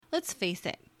Let's face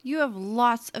it, you have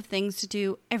lots of things to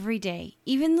do every day,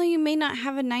 even though you may not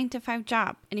have a 9-to-5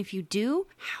 job. And if you do,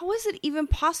 how is it even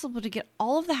possible to get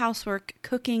all of the housework,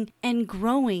 cooking, and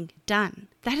growing done?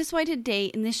 That is why today,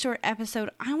 in this short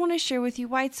episode, I want to share with you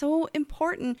why it's so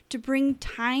important to bring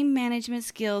time management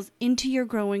skills into your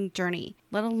growing journey,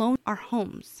 let alone our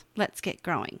homes. Let's get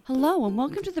growing. Hello, and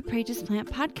welcome to the Pray Just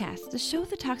Plant podcast, the show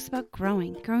that talks about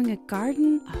growing a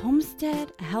garden, a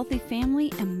homestead, a healthy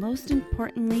family, and most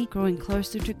importantly, growing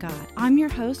closer to God. I'm your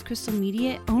host, Crystal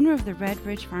Media, owner of the Red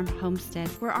Ridge Farm Homestead,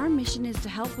 where our mission is to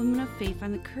help women of faith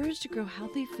find the courage to grow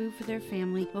healthy food for their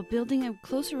family while building a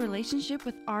closer relationship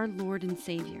with our Lord and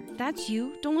Savior. If that's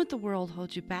you, don't let the world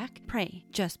hold you back. Pray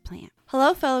Just Plant.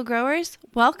 Hello, fellow growers.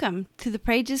 Welcome to the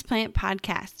Pray Just Plant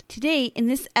podcast. Today, in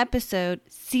this episode,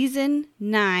 Season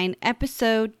 9,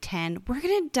 Episode 10, we're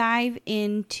going to dive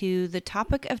into the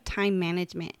topic of time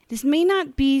management. This may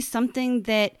not be something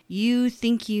that you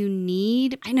think you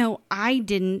need. I know I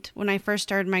didn't when I first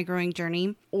started my growing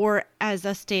journey, or as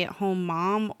a stay-at-home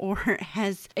mom, or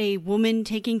as a woman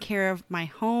taking care of my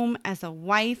home, as a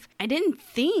wife. I didn't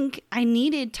think I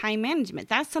needed time management.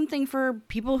 That's something for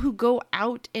people who go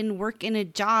out and work in a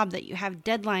job that you have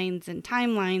deadlines and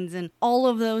timelines and all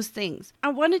of those things. I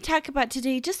want to talk about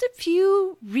today just a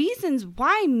few reasons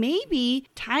why maybe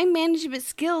time management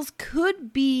skills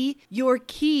could be your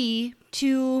key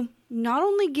to not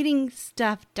only getting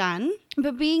stuff done,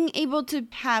 but being able to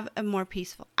have a more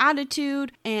peaceful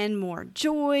attitude and more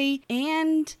joy.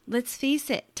 And let's face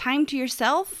it, time to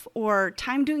yourself or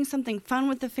time doing something fun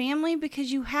with the family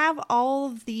because you have all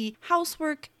of the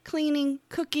housework, cleaning,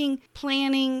 cooking,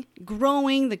 planning,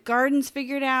 growing, the gardens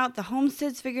figured out, the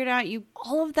homesteads figured out,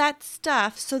 all of that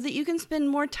stuff so that you can spend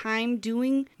more time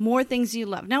doing more things you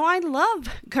love. Now, I love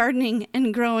gardening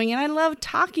and growing, and I love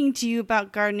talking to you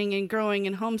about gardening and growing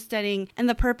and homesteading and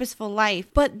the purposeful life,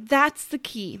 but that's the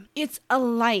key. It's a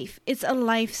life. It's a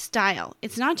lifestyle.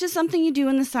 It's not just something you do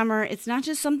in the summer. It's not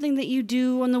just something that you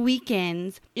do on the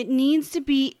weekends. It needs to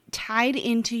be tied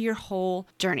into your whole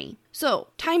journey. So,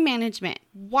 time management.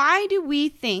 Why do we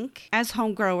think as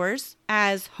home growers,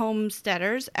 as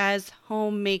homesteaders, as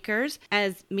homemakers,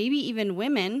 as maybe even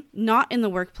women not in the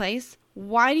workplace,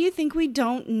 why do you think we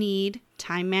don't need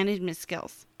time management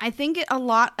skills? I think a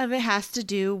lot of it has to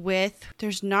do with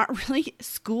there's not really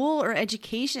school or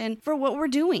education for what we're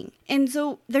doing. And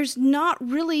so there's not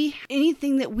really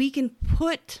anything that we can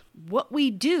put what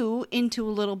we do into a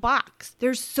little box.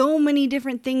 There's so many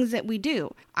different things that we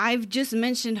do. I've just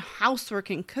mentioned housework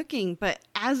and cooking, but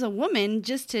as a woman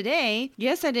just today,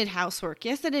 yes, I did housework.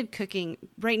 Yes, I did cooking.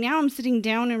 Right now I'm sitting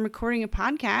down and recording a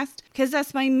podcast because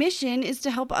that's my mission, is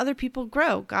to help other people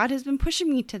grow. God has been pushing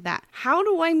me to that. How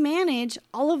do I manage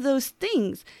all of those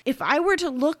things? If I were to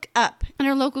look up at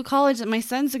our local college that my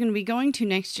sons are going to be going to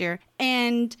next year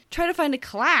and try to find a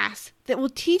class that will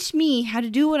teach me how to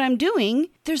do what I'm doing,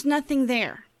 there's nothing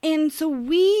there. And so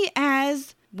we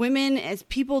as women, as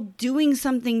people doing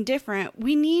something different,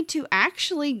 we need to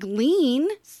actually glean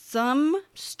some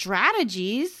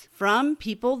strategies from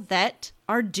people that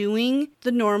are doing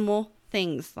the normal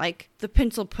things, like the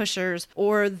pencil pushers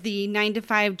or the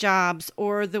 9-to-5 jobs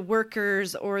or the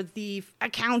workers or the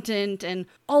accountant and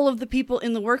all of the people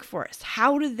in the workforce.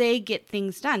 How do they get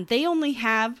things done? They only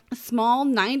have a small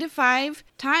 9-to-5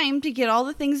 time to get all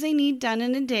the things they need done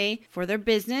in a day for their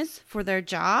business, for their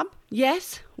job.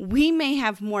 Yes, we may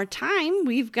have more time.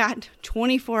 We've got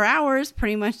 24 hours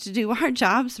pretty much to do our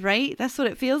jobs, right? That's what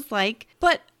it feels like.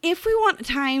 But if we want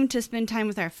time to spend time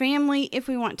with our family, if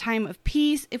we want time of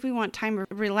peace, if we want time of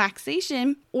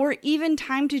relaxation, or even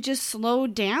time to just slow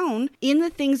down in the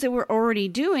things that we're already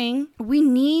doing, we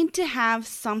need to have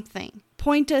something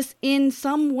point us in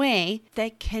some way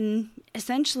that can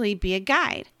essentially be a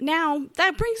guide. Now,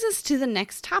 that brings us to the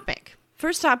next topic.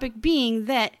 First topic being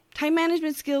that time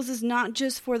management skills is not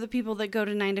just for the people that go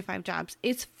to 9-to-5 jobs.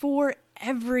 It's for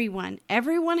everyone.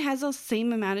 Everyone has the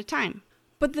same amount of time.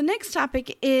 But the next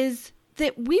topic is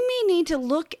that we may need to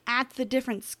look at the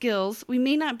different skills. We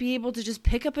may not be able to just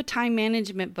pick up a time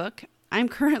management book. I'm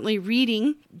currently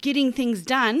reading Getting Things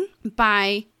Done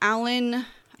by Alan.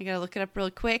 I gotta look it up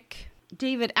really quick.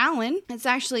 David Allen. It's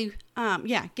actually,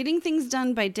 Getting Things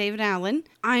Done by David Allen.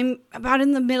 I'm about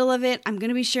in the middle of it. I'm going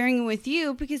to be sharing it with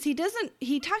you because he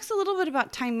talks a little bit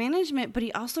about time management, but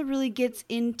he also really gets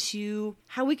into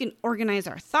how we can organize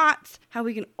our thoughts, how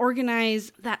we can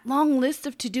organize that long list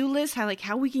of to-do lists,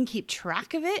 how we can keep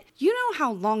track of it. You know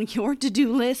how long your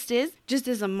to-do list is, just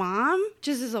as a mom,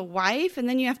 just as a wife, and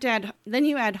then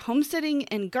you add homesteading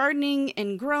and gardening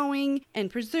and growing and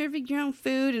preserving your own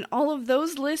food and all of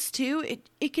those lists too.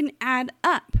 It can add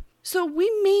up. So we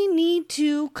may need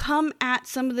to come at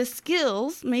some of the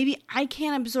skills. Maybe I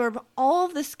can't absorb all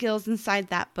of the skills inside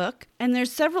that book. And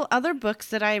there's several other books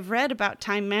that I've read about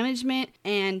time management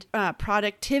and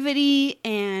productivity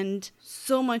and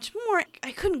so much more.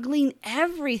 I couldn't glean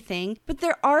everything, but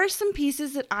there are some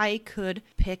pieces that I could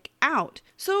pick out.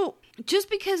 So just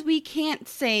because we can't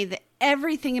say that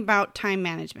everything about time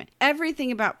management,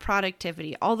 everything about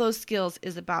productivity, all those skills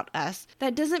is about us,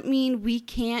 that doesn't mean we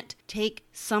can't take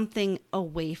something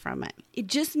away from it. It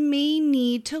just may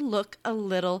need to look a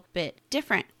little bit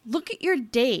different. Look at your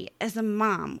day as a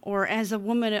mom or as a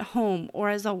woman at home or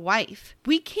as a wife.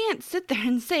 We can't sit there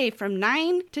and say from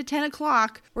 9 to 10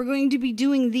 o'clock, we're going to be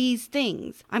doing these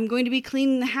things. I'm going to be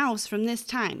cleaning the house from this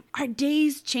time. Our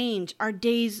days change. Our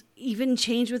days even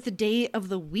change with the day of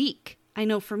the week. I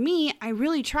know for me, I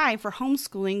really try for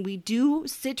homeschooling. We do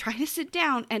try to sit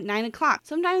down at 9 o'clock.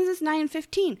 Sometimes it's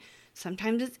 9:15.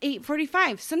 Sometimes it's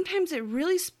 8:45. Sometimes it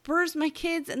really spurs my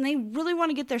kids and they really want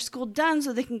to get their school done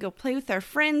so they can go play with their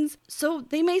friends. So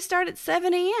they may start at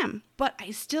 7 a.m. But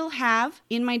I still have,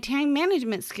 in my time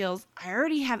management skills, I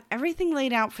already have everything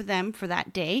laid out for them for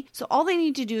that day. So all they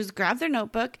need to do is grab their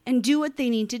notebook and do what they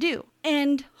need to do.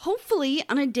 And hopefully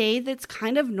on a day that's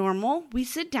kind of normal, we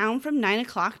sit down from 9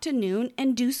 o'clock to noon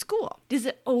and do school. Does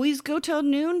it always go till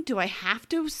noon? Do we have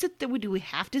to sit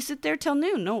there till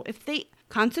noon? No, if they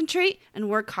concentrate and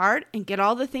work hard and get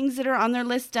all the things that are on their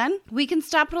list done, we can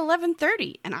stop at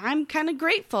 11:30. And I'm kind of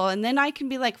grateful. And then I can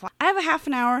be like, well, I have a half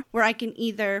an hour where I can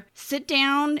either sit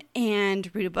down and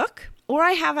read a book, or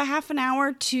I have a half an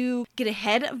hour to get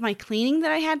ahead of my cleaning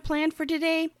that I had planned for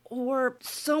today, or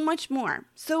so much more.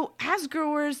 So as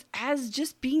growers, as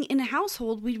just being in a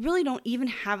household, we really don't even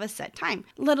have a set time,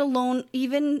 let alone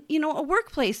even, a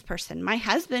workplace person. My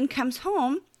husband comes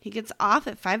home. He gets off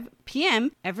at 5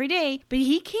 p.m. every day, but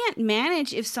he can't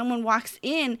manage if someone walks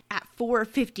in at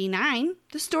 4:59.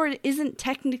 The store isn't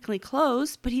technically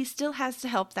closed, but he still has to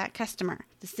help that customer.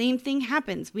 The same thing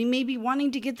happens. We may be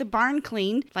wanting to get the barn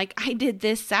cleaned, like I did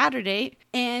this Saturday,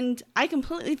 and I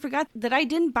completely forgot that I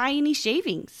didn't buy any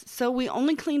shavings. So we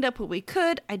only cleaned up what we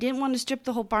could. I didn't want to strip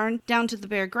the whole barn down to the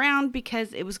bare ground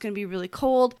because it was going to be really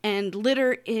cold. And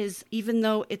litter is, even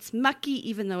though it's mucky,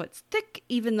 even though it's thick,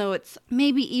 even though it's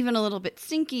maybe even a little bit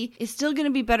stinky, is still going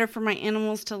to be better for my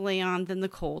animals to lay on than the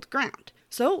cold ground.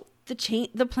 So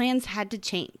the plans had to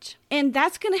change. And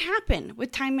that's going to happen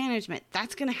with time management.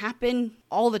 That's going to happen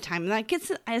all the time. And that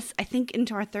gets us, I think,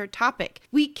 into our third topic.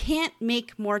 We can't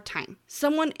make more time.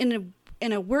 Someone in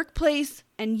a workplace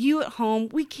and you at home,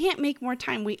 we can't make more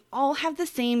time. We all have the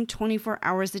same 24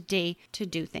 hours a day to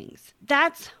do things.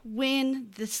 That's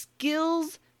when the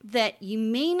skills that you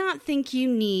may not think you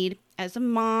need as a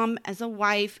mom, as a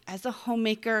wife, as a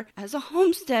homemaker, as a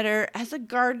homesteader, as a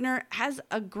gardener, as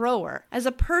a grower, as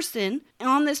a person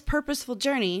on this purposeful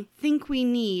journey, think we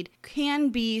need can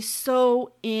be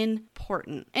so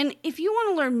important. And if you want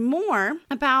to learn more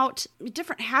about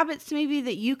different habits maybe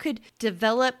that you could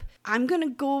develop, I'm going to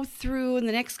go through in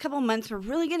the next couple of months. We're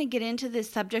really going to get into this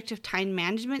subject of time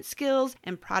management skills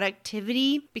and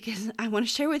productivity because I want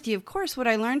to share with you, of course, what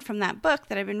I learned from that book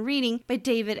that I've been reading by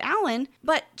David Allen.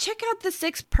 But check out the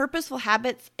 6 purposeful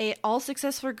habits all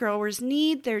successful growers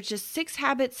need. They're just 6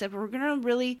 habits that we're going to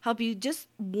really help you. Just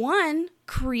one,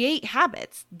 create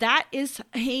habits. That is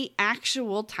an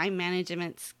actual time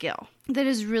management skill that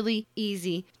is really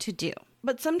easy to do.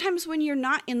 But sometimes when you're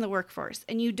not in the workforce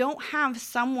and you don't have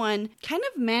someone kind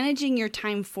of managing your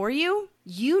time for you,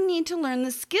 you need to learn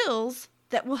the skills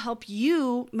that will help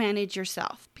you manage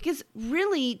yourself. Because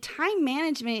really, time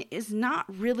management is not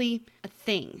really a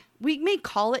thing. We may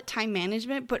call it time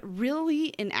management, but really,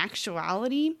 in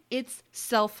actuality, it's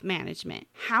self-management.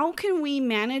 How can we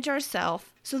manage ourselves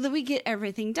so that we get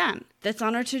everything done that's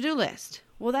on our to-do list?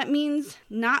 Well, that means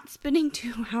not spending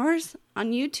 2 hours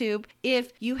on YouTube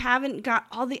if you haven't got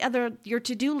all your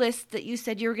to-do lists that you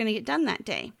said you were going to get done that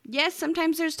day. Yes,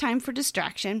 sometimes there's time for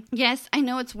distraction. Yes, I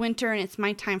know it's winter and it's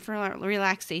my time for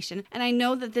relaxation. And I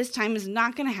know that this time is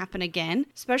not going to happen again,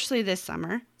 especially this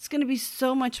summer. It's going to be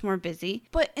so much more busy.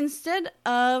 But instead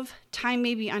of time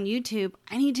maybe on YouTube,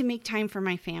 I need to make time for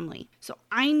my family. So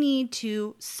I need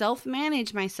to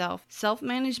self-manage myself,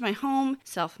 self-manage my home,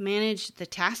 self-manage the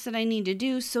tasks that I need to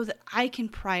do so that I can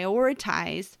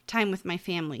prioritize time with my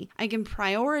family. I can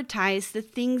prioritize the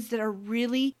things that are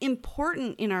really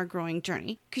important in our growing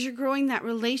journey because you're growing that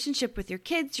relationship with your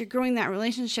kids, you're growing that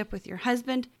relationship with your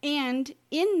husband, and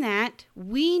in that,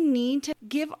 we need to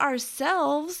give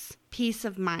ourselves peace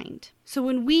of mind. So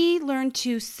when we learn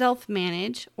to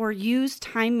self-manage or use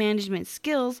time management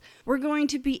skills, we're going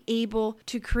to be able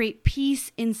to create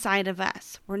peace inside of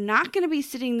us. We're not going to be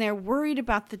sitting there worried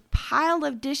about the pile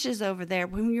of dishes over there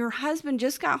when your husband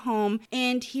just got home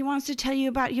and he wants to tell you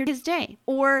about his day.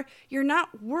 Or you're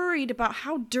not worried about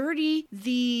how dirty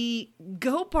the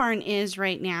goat barn is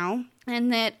right now.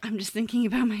 And that I'm just thinking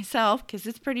about myself because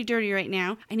it's pretty dirty right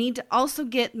now. I need to also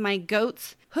get my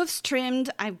goats' hoofs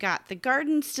trimmed. I've got the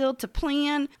garden still to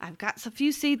plan. I've got a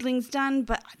few seedlings done,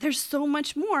 but there's so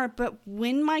much more. But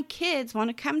when my kids want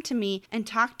to come to me and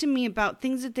talk to me about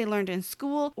things that they learned in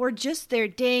school or just their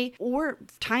day or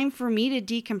time for me to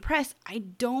decompress, I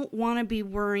don't want to be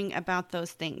worrying about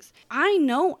those things. I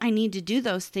know I need to do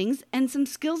those things, and some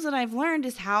skills that I've learned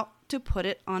is how to put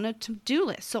it on a to-do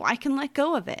list so I can let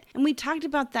go of it. And we talked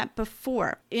about that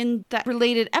before in that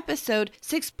related episode,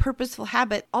 6 purposeful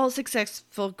habits all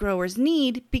successful growers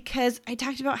need, because I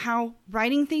talked about how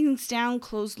writing things down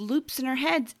closes loops in our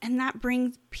heads, and that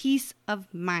brings peace of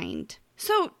mind.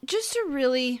 So just to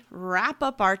really wrap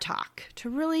up our talk, to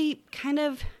really kind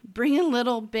of bring a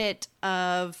little bit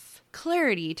of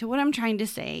clarity to what I'm trying to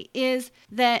say, is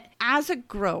that as a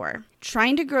grower,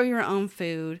 trying to grow your own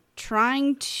food,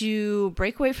 trying to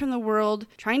break away from the world,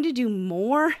 trying to do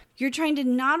more, you're trying to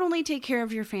not only take care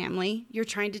of your family, you're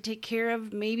trying to take care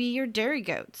of maybe your dairy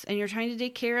goats, and you're trying to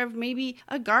take care of maybe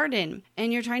a garden,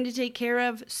 and you're trying to take care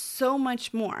of so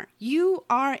much more. You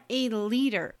are a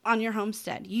leader on your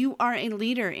homestead. You are a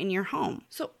leader in your home.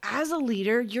 So as a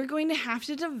leader, you're going to have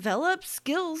to develop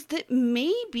skills that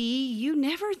maybe you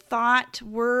never thought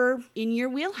were in your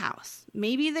wheelhouse.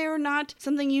 Maybe they're not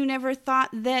something you never thought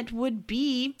that would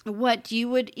be what you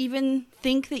would even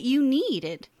think that you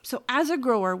needed. So as a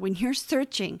grower, when you're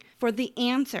searching for the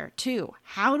answer to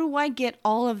how do I get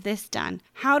all of this done?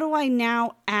 How do I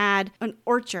now add an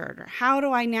orchard? Or how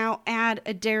do I now add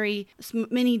a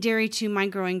mini dairy to my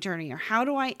growing journey? Or how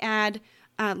do I add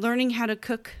learning how to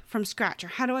cook from scratch? Or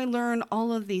how do I learn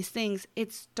all of these things?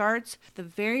 It starts at the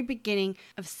very beginning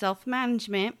of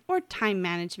self-management or time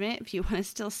management, if you want to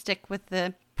still stick with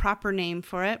the proper name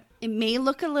for it. It may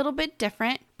look a little bit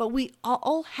different, but we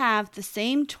all have the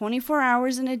same 24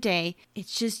 hours in a day.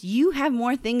 It's just you have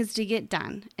more things to get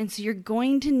done. And so you're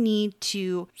going to need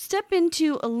to step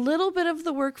into a little bit of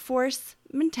the workforce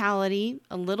mentality,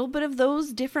 a little bit of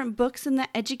those different books and the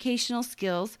educational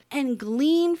skills, and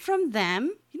glean from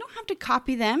them. You don't have to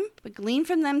copy them, but glean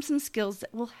from them some skills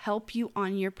that will help you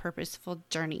on your purposeful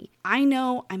journey. I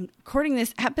know I'm recording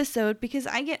this episode because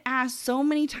I get asked so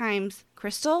many times,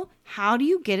 Crystal, how do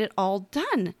you get it all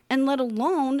done? And let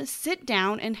alone sit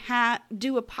down and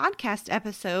do a podcast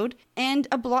episode and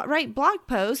write blog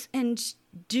posts and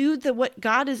do what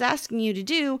God is asking you to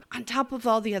do on top of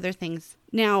all the other things.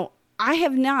 Now, I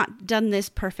have not done this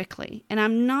perfectly, and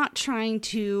I'm not trying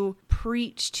to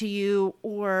preach to you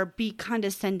or be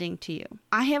condescending to you.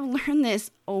 I have learned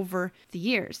this over the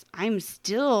years. I'm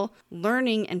still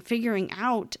learning and figuring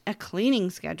out a cleaning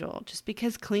schedule, just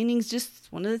because cleaning is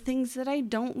just one of the things that I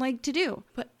don't like to do.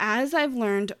 But as I've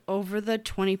learned over the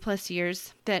 20 plus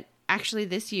years that actually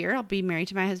this year, I'll be married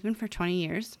to my husband for 20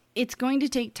 years. It's going to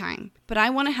take time, but I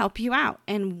want to help you out.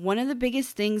 And one of the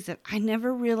biggest things that I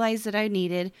never realized that I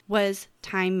needed was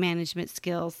time management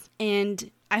skills. And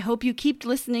I hope you keep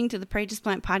listening to the Pray Just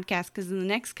Plant podcast, because in the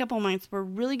next couple months, we're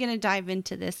really going to dive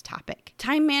into this topic.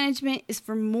 Time management is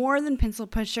for more than pencil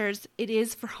pushers. It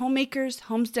is for homemakers,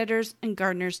 homesteaders, and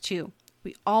gardeners too.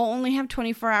 We all only have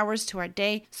 24 hours to our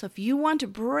day, so if you want to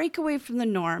break away from the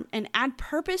norm and add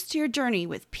purpose to your journey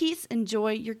with peace and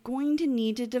joy, you're going to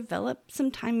need to develop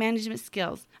some time management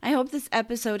skills. I hope this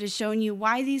episode has shown you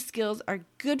why these skills are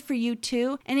good for you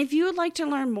too, and if you would like to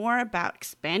learn more about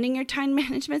expanding your time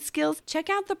management skills, check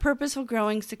out the Purposeful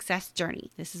Growing Success Journey.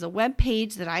 This is a web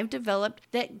page that I've developed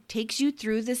that takes you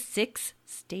through the 6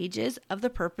 stages of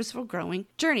the Purposeful Growing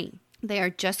journey. They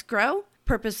are Just Grow,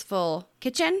 Purposeful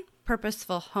Kitchen,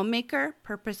 Purposeful Homemaker,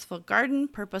 Purposeful Garden,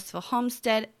 Purposeful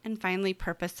Homestead, and finally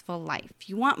Purposeful Life. If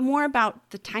you want more about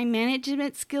the time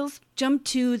management skills, jump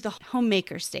to the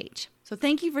Homemaker stage. So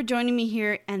thank you for joining me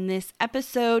here in this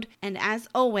episode, and as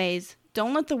always,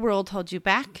 don't let the world hold you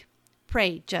back.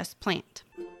 Pray Just Plant.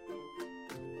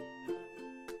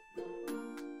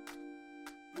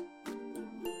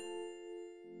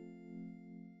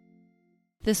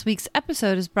 This week's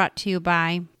episode is brought to you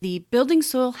by the Building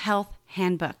Soil Health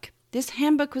Handbook. This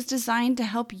handbook was designed to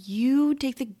help you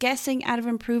take the guessing out of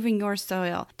improving your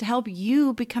soil, to help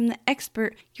you become the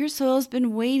expert your soil has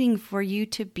been waiting for you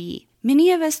to be.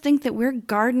 Many of us think that we're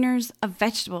gardeners of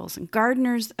vegetables and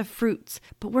gardeners of fruits,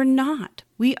 but we're not.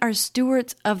 We are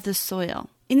stewards of the soil.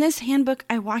 In this handbook,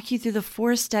 I walk you through the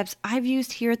 4 steps I've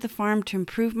used here at the farm to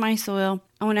improve my soil.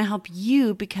 I want to help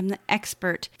you become the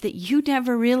expert that you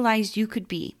never realized you could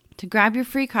be. To grab your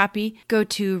free copy, go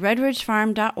to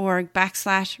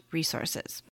redridgefarm.org/resources.